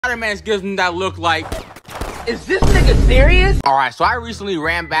Spider-Menace gives him that look like, is this nigga serious? alright, so I recently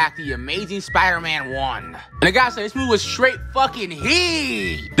ran back the Amazing Spider-Man 1. And I gotta say, this movie was straight fucking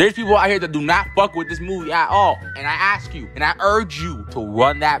heat. There's people out here that do not fuck with this movie at all. And I ask you, and I urge you to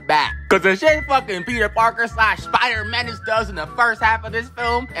run that back. Cause the shit fucking Peter Parker / Spider-Menace does in the first half of this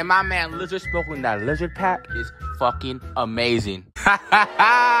film, and my man Lizard smoking that lizard pack is fucking amazing. Ha ha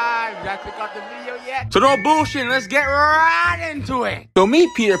ha! You guys click off the video yet? So no bullshit, let's get right into it. So meet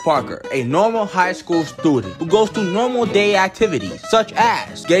Peter Parker, a normal high school student who goes through normal day activities, such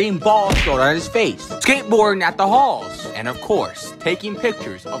as getting balls thrown at his face, skateboarding at the halls, and of course, taking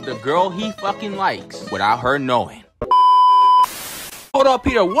pictures of the girl he fucking likes without her knowing. Hold up,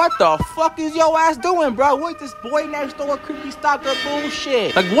 Peter, what the fuck is your ass doing, bro? What this boy next door creepy stalker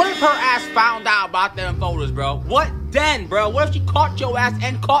bullshit? Like, what if her ass found out about them photos, bro? What then, bro? What if she caught your ass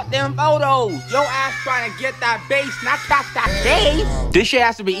and caught them photos? Your ass trying to get that base, not catch that base? This shit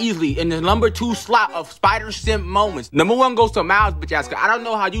has to be easily in the number 2 slot of Spider Simp moments. Number 1 goes to Miles, bitch ass. I don't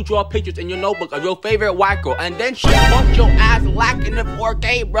know how you draw pictures in your notebook of your favorite white girl, and then she caught your ass lacking the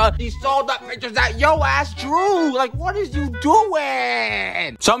 4K, bro. She sold up pictures that your ass drew. Like, what is you doing?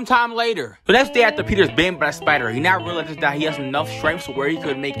 Sometime later, the next day after Peter's bitten by a spider, he now realizes that he has enough strength to where he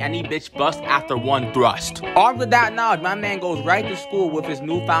could make any bitch bust after one thrust. Armed with that knowledge, my man goes right to school with his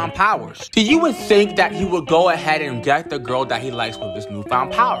newfound powers. So you would think that he would go ahead and get the girl that he likes with his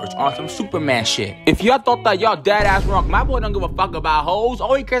newfound powers on some Superman shit. If y'all thought that y'all dead ass wrong, my boy don't give a fuck about hoes.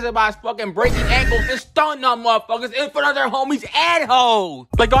 All he cares about is fucking breaking ankles and stunting on motherfuckers in front of their homies and hoes.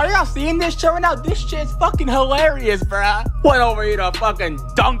 Like, are y'all seeing this shit right now? This shit's fucking hilarious, bruh. Went over here to fucking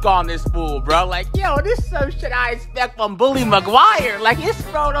dunk on this fool, bro. Like, yo, this is some shit I expect from Bully Maguire. Like, this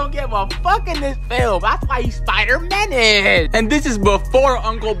bro don't give a fuck in this film. That's why he's Spider-Menace. And this is before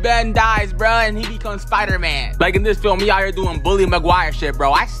Uncle Ben dies, bro, and he becomes Spider-Man. Like, in this film, he out here doing Bully Maguire shit,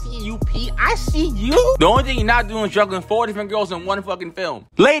 bro. I see you, Pete. I see you. The only thing you're not doing is juggling 4 different girls in one fucking film.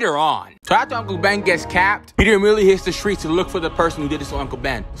 Later on, so after Uncle Ben gets capped, Peter immediately hits the streets to look for the person who did this to Uncle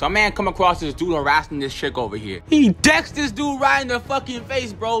Ben. So a man come across this dude harassing this chick over here. He decks this dude right in the fucking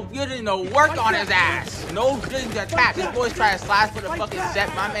face, bro. Getting the work on his ass. No strings attached. This boy's trying to slide for the fucking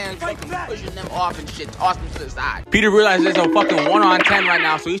set. My man fucking pushing them off and shit, tossing them to the side. Peter realizes there's a fucking 1 on 10 right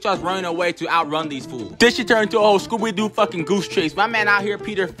now, so he starts running away to outrun these fools. This shit turned into a whole Scooby-Doo fucking goose chase. My man out here,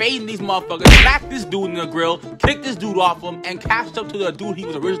 Peter, fading these motherfuckers, smack this dude in the grill, kick this dude off him, and catches up to the dude he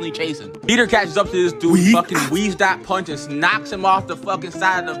was originally chasing. Peter catches up to this dude, fucking weaves that punch and knocks him off the fucking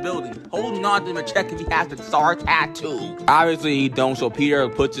side of the building, holding on to him to check if he has the Tsar tattoo. Obviously he don't, so Peter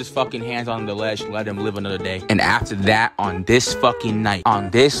puts his fucking hands on the ledge to let him live another day. And after that, on this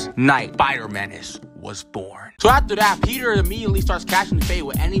night, Spider-Menace was born. So after that, Peter immediately starts catching the fade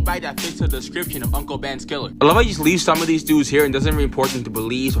with anybody that fits the description of Uncle Ben's killer. I love how he just leaves some of these dudes here and doesn't really report them to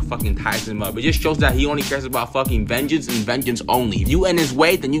police or fucking ties them up. It just shows that he only cares about fucking vengeance and vengeance only. If you in his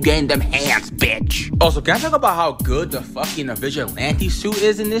way, then you getting them hands, bitch. Also, can I talk about how good the fucking vigilante suit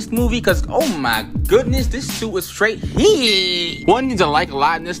is in this movie? Cause oh my goodness, this suit is straight heat. One thing I like a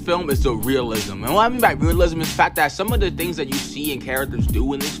lot in this film is the realism. And what I mean by realism is the fact that some of the things that you see and characters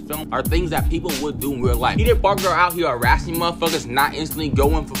do in this film are things that people would do in real life. Peter Parker out here harassing motherfuckers, not instantly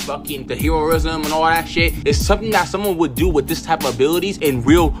going for fucking the heroism and all that shit. It's something that someone would do with this type of abilities in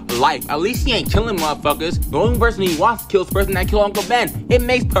real life. At least he ain't killing motherfuckers. The only person he wants to kill is the person that killed Uncle Ben. It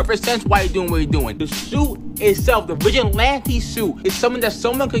makes perfect sense why he's doing what he's doing. The suit itself, the vigilante suit, is something that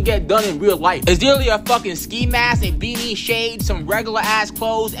someone could get done in real life. It's literally a fucking ski mask, a beanie, shades, some regular ass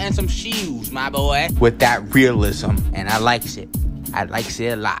clothes, and some shoes, my boy. With that realism, and I likes it. I likes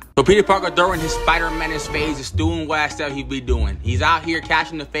it a lot. So Peter Parker during his Spider-Menace phase is doing what I said he'd be doing. He's out here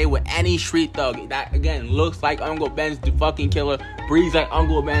catching the fade with any street thug that, again, looks like Uncle Ben's the fucking killer, breathes like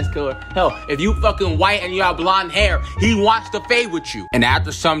Uncle Ben's killer. Hell, if you fucking white and you have blonde hair, he wants to fade with you. And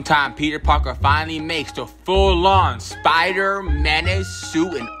after some time, Peter Parker finally makes the full-on Spider-Menace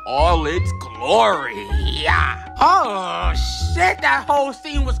suit in all its glory. Yeah. Oh, shit, that whole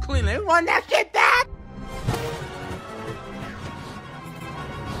scene was clean. Let me run that shit back.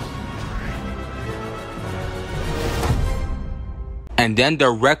 And then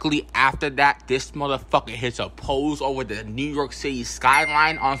directly after that, this motherfucker hits a pose over the New York City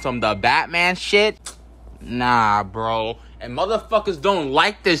skyline on some the Batman shit. Nah, bro. And motherfuckers don't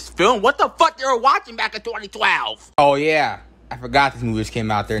like this film. What the fuck they were watching back in 2012? Oh, yeah. I forgot this movie just came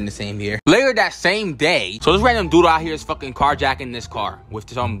out there in the same year. Later that same day, so this random dude out here is fucking carjacking this car with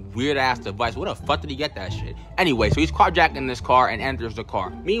some weird ass device. Where the fuck did he get that shit? Anyway, so he's carjacking this car and enters the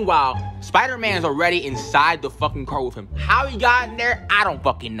car. Meanwhile, Spider-Man is already inside the fucking car with him. How he got in there, I don't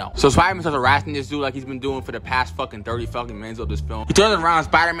fucking know. So Spider-Man starts harassing this dude like he's been doing for the past fucking 30 fucking minutes of this film. He turns around,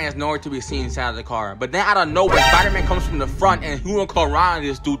 Spider-Man is nowhere to be seen inside of the car. But then out of nowhere, Spider-Man comes from the front and he will around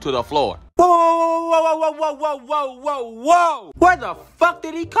this dude to the floor. Whoa, whoa, whoa, whoa, whoa, whoa, whoa, whoa. Where the fuck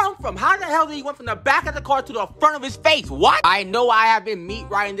did he come from? How the hell did he went from the back of the car to the front of his face? What? I know I have been meat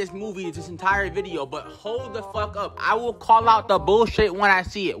riding this movie this entire video, but hold the fuck up. I will call out the bullshit when I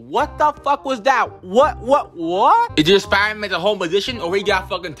see it. What the fuck was that? What? Is just Spider-Man the whole position, or he got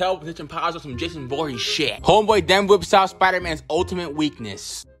fucking teleportation powers or some Jason Voorhees shit? Homeboy then whips out Spider-Man's ultimate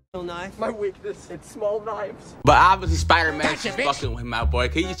weakness. Knife. My weakness, it's small knives. But obviously Spider-Man is fucking with my boy,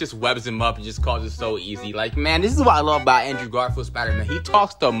 cause he just webs him up and just calls it so easy. Like, man, this is what I love about Andrew Garfield Spider-Man. He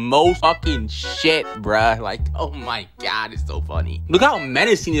talks the most fucking shit, bruh. Like, oh my god, it's so funny. Look how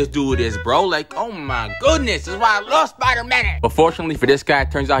menacing this dude is, bro. Like, oh my goodness, this is why I love Spider-Man. But fortunately for this guy,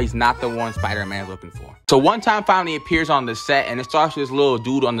 it turns out he's not the one Spider-Man is looking for. So one time finally appears on the set and it starts with this little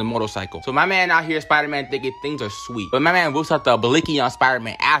dude on the motorcycle. So my man out here, Spider-Man, thinking things are sweet. But my man whips out the blicky on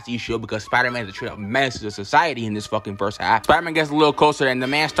Spider-Man as he should, because Spider-Man is a straight up menace to society in this fucking first half. Spider-Man gets a little closer and the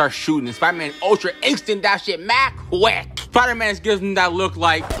man starts shooting and Spider-Man ultra instant that shit mad quick. Spider-Man gives him that look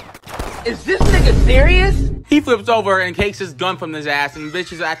like, is this nigga serious? He flips over and takes his gun from his ass and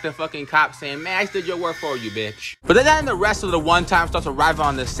bitches at the fucking cop saying, man, I did your work for you, bitch. But then the rest of the one time starts arriving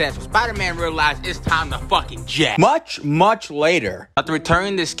on the set, so Spider-Man realized it's time to fucking jet. Much later, after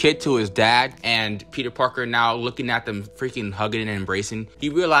returning this kid to his dad and Peter Parker now looking at them freaking hugging and embracing, he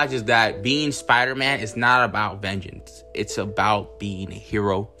realizes that being Spider-Man is not about vengeance. It's about being a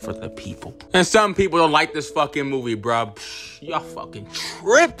hero for the people. And some people don't like this fucking movie, bruh. Y'all fucking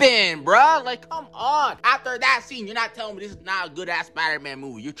tripping, bruh. Like, come on. After that scene, you're not telling me this is not a good-ass Spider-Man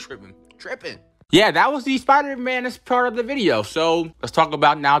movie. You're tripping. Yeah, that was the Spider-Man part of the video. So let's talk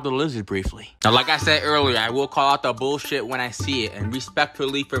about now the lizard briefly. Now, like I said earlier, I will call out the bullshit when I see it, and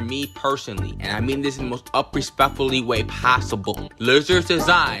respectfully for me personally, and I mean this in the most respectfully way possible. Lizard's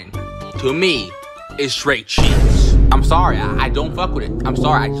design, to me, is straight cheese. I'm sorry, I don't fuck with it. I'm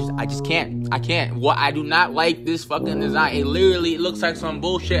sorry, I just can't. I can't. What, I do not like this fucking design. It literally looks like some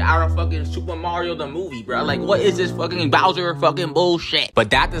bullshit out of fucking Super Mario the movie, bro. Like, what is this fucking Bowser fucking bullshit?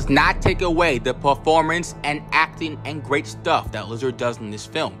 But that does not take away the performance and acting and great stuff that Lizard does in this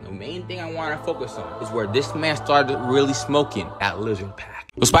film. The main thing I want to focus on is where this man started really smoking that lizard pack.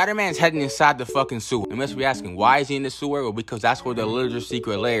 So Spider-Man's heading inside the fucking sewer. You must be asking, why is he in the sewer? Well, because that's where the lizard's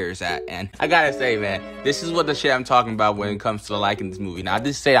secret lair is at. And I gotta say, man, this is what the shit I'm talking about when it comes to liking this movie. Now, I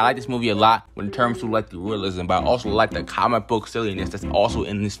just say I like this movie a lot when it comes to like the realism, but I also like the comic book silliness that's also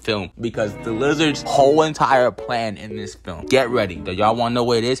in this film, because the lizard's whole entire plan in this film. Get ready. Do y'all want to know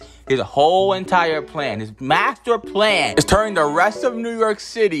what it is? His whole entire plan, his master plan, is turning the rest of New York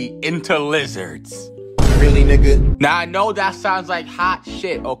City into lizards. Really, nigga? Now, I know that sounds like hot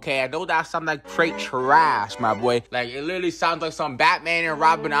shit, okay? I know that sounds like straight trash, my boy. Like, it literally sounds like some Batman and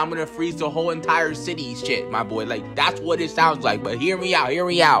Robin, I'm gonna freeze the whole entire city shit, my boy. Like, that's what it sounds like, but hear me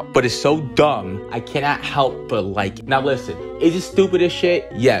out. But it's so dumb, I cannot help but like it. Now, listen, is it stupid as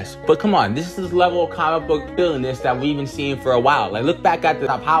shit? Yes. But come on, this is the level of comic book silliness that we've been seeing for a while. Like, look back at the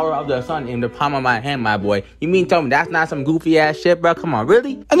power of the sun in the palm of my hand, my boy. You mean tell me that's not some goofy ass shit, bro? Come on,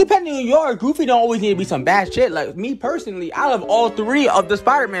 really? And depending on your goofy don't always need to be some bad shit. Like, me personally, I love all three of the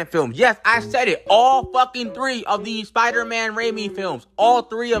Spider-Man films. Yes, I said it. All fucking three of the Spider-Man Raimi films. All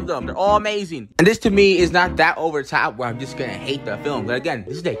three of them. They're all amazing. And this to me is not that over top where I'm just gonna hate the film. But again,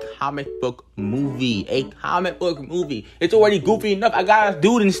 this is a comic book movie. A comic book movie. It's already goofy enough. I got a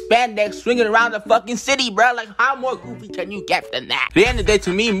dude in spandex swinging around the fucking city, bro. Like, how more goofy can you get than that? At the end of the day,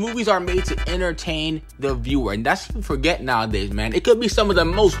 to me, movies are made to entertain the viewer. And that's what you forget nowadays, man. It could be some of the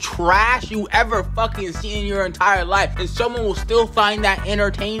most trash you ever fucking seen in your entire life, and someone will still find that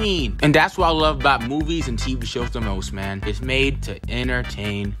entertaining. And that's what I love about movies and TV shows the most, man. It's made to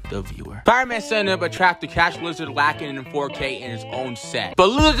entertain the viewer. Spider-Man sent up a trap to catch Lizard lacking in 4K in his own set. But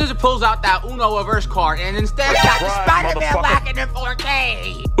Lizard pulls out that Uno reverse card and instead catches Spider-Man lacking in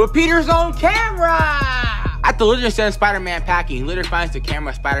 4K with Peter's own camera. After Lizard sends Spider-Man packing, Lizard finds the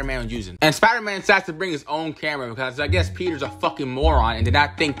camera Spider-Man was using. And Spider-Man decides to bring his own camera because I guess Peter's a fucking moron and did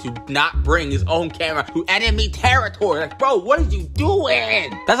not think to not bring his own camera to enemy territory. Like, bro, what are you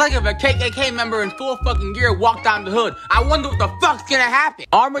doing? That's like if a KKK member in full fucking gear walked down the hood. I wonder what the fuck's gonna happen.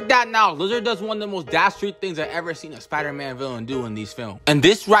 Armed with that now, Lizard does one of the most dastardly things I've ever seen a Spider-Man villain do in these films. And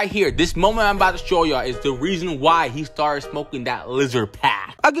this right here, this moment I'm about to show y'all is the reason why he started smoking that Lizard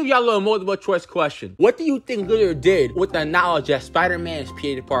pack. I'll give y'all a little multiple choice question. What do you think Lizard did with the knowledge that Spider-Man is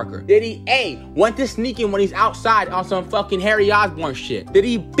Peter Parker? Did he A, went to sneak in when he's outside on some fucking Harry Osborn shit? Did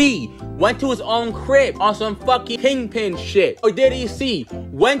he B, went to his own crib on some fucking Kingpin shit? Or did he C,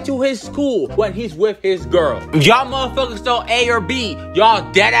 went to his school when he's with his girl? If y'all motherfuckers thought A or B,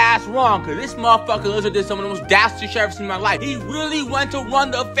 y'all dead ass wrong, cause this motherfucking Lizard did some of the most dastardly shit I've ever seen in my life. He really went to run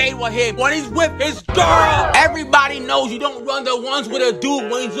the fade with him when he's with his girl. Everybody knows you don't run the ones with a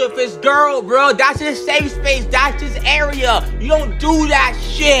dude when he's with his girl, bro. That's his safe space. That's his area. You don't do that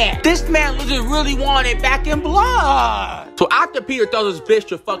shit. This man Lizard really wanted it back in blood. So after Peter tells his bitch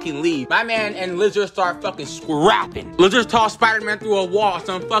to fucking leave, my man and Lizard start fucking scrapping. Lizard tosses Spider-Man through a wall,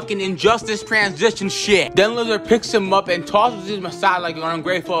 some fucking injustice transition shit. Then Lizard picks him up and tosses him aside like an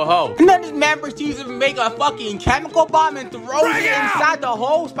ungrateful hoe. And then this man proceeds to make a fucking chemical bomb and throws it inside the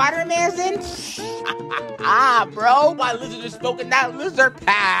hole Spider-Man's in. Bro, why Lizard is smoking that Lizard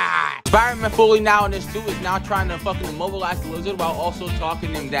pack? Spider-Man fully now in his suit is now trying to fucking immobilize the Lizard while also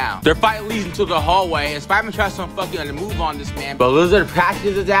talking him down. Their fight leads into the hallway and Spider-Man tries some fucking to move on this man, but Lizard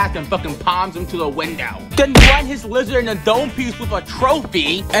patches his ass and fucking palms him to the window. Then run his Lizard in a dome piece with a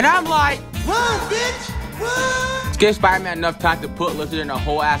trophy, and I'm like, run, bitch! This gives Spider-Man enough time to put Lizard in a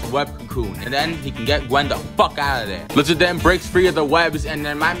whole ass web cocoon, and then he can get Gwen the fuck out of there. Lizard then breaks free of the webs, and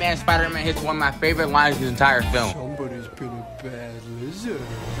then my man Spider-Man hits one of my favorite lines in the entire film. Somebody's been a bad lizard.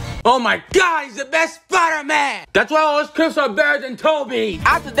 Oh my god, he's the best Spider-Man! That's why all his clips are better than Toby!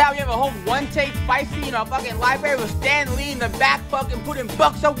 After that, we have a whole one-take fight scene in a fucking library with Stan Lee in the back fucking putting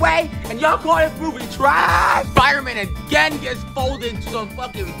books away, and y'all call this movie trash! Spider-Man again gets folded into some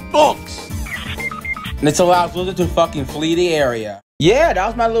fucking books! And this allows Lizard to fucking flee the area. Yeah, that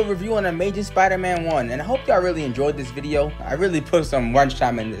was my little review on Amazing Spider-Man 1, and I hope y'all really enjoyed this video. I really put some lunch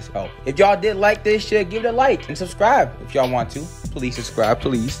time in this. So if y'all did like this shit, give it a like and subscribe if y'all want to. Please subscribe,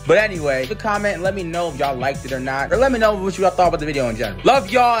 please. But anyway, leave a comment and let me know if y'all liked it or not, or let me know what you all thought about the video in general.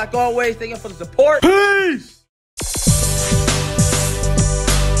 Love y'all, like always. Thank you for the support. Peace!